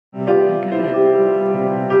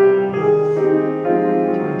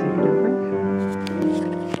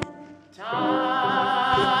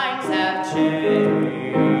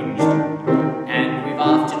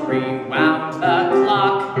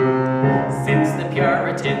Since the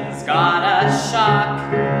Puritans got a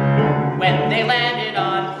shock when they landed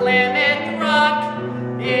on Plymouth Rock.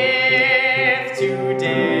 If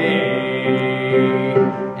today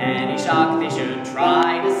any shock they should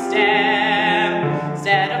try to stem,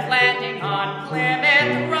 instead of landing on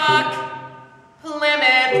Plymouth Rock,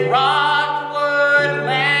 Plymouth Rock would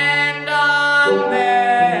land on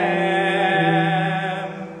them.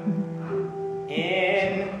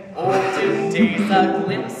 In olden days, a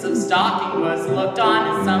glimpse of stocking was looked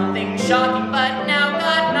on as something shocking, but now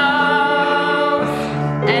God knows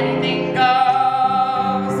anything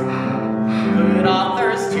goes. Good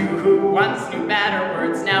authors too, who once knew better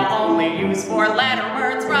words, now only use four-letter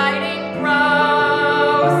words. Writing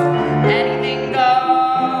prose, anything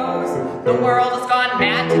goes. The world has gone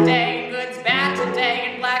mad today, and good's bad today,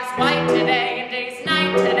 and black's white today, and day's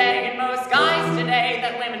night today, and most guys today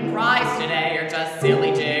that women prize today are just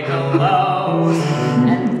silly gigolos.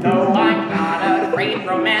 And though I'm not a great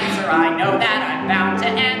romancer, I know that I'm bound to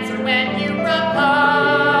answer when you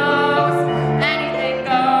propose. Anything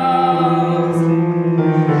goes.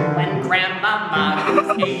 When Grandmama,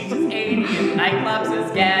 whose age is 80 in nightclubs,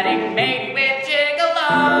 is getting matey with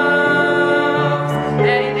gigolos.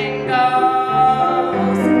 Anything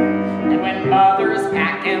goes. And when mothers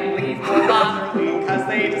pack and leave for Botherly, cause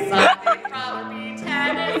they decide they'd rather be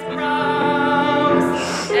tennis pros.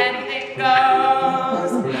 Anything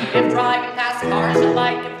goes. If driving past cars you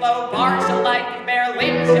like, if low bars you like, if bare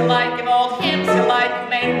limbs you like, if old hymns you like, if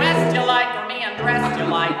Mae West you like, or me undressed you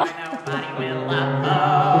like, nobody will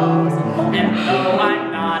oppose. And though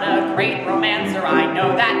I'm not a great romancer, I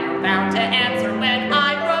know that you're bound to answer when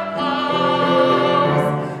I propose.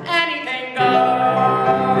 Anything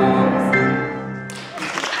goes.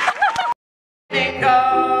 Anything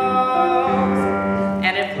goes.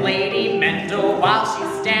 And if Lady Mendel, while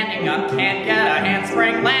she's standing up, can't get a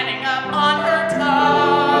handspring landing up on her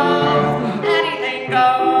toes, anything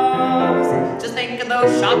goes. Just think of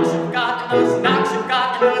those shocks you've got, and those knocks you've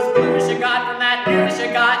got, and those blues you got from that news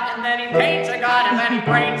you got, and any pains you got, and any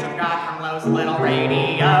brains you've got from those little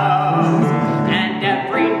radios.